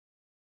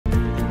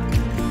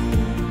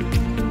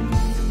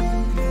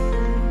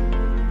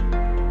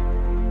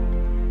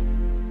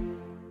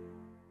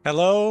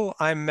Hello,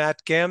 I'm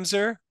Matt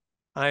Gamser.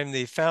 I'm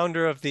the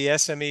founder of the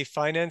SME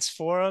Finance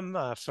Forum.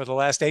 For the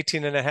last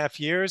 18 and a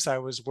half years, I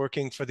was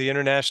working for the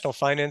International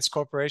Finance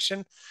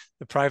Corporation,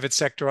 the private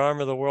sector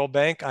arm of the World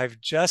Bank. I've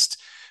just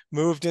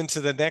moved into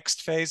the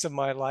next phase of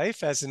my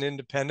life as an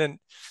independent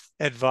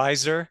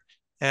advisor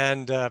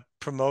and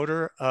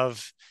promoter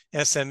of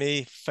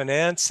SME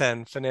finance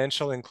and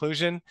financial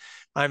inclusion.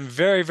 I'm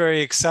very,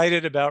 very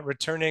excited about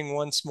returning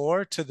once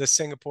more to the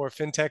Singapore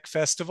Fintech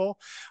Festival.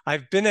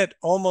 I've been at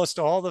almost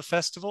all the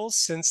festivals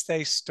since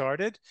they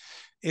started.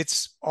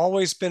 It's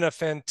always been a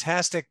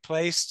fantastic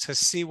place to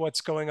see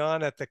what's going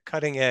on at the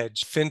cutting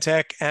edge,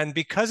 fintech. And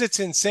because it's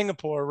in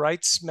Singapore,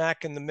 right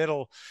smack in the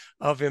middle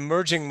of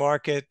emerging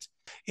market,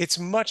 it's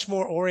much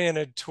more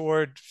oriented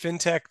toward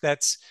fintech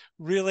that's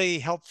really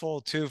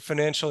helpful to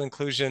financial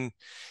inclusion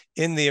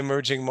in the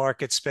emerging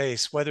market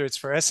space, whether it's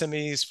for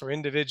SMEs, for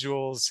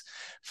individuals,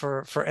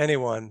 for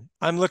anyone.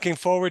 I'm looking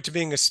forward to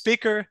being a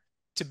speaker,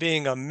 to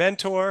being a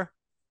mentor,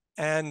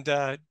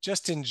 and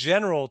just in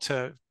general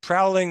to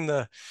prowling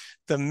the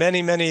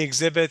many, many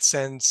exhibits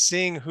and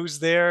seeing who's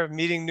there,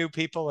 meeting new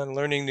people and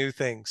learning new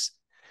things.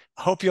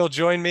 Hope you'll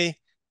join me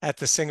at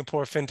the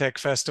Singapore Fintech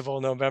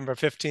Festival, November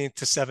 15th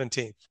to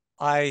 17th.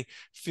 I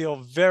feel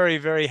very,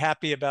 very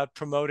happy about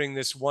promoting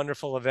this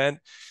wonderful event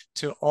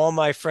to all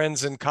my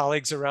friends and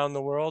colleagues around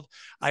the world.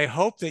 I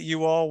hope that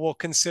you all will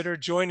consider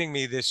joining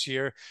me this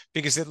year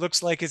because it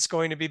looks like it's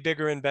going to be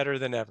bigger and better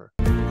than ever.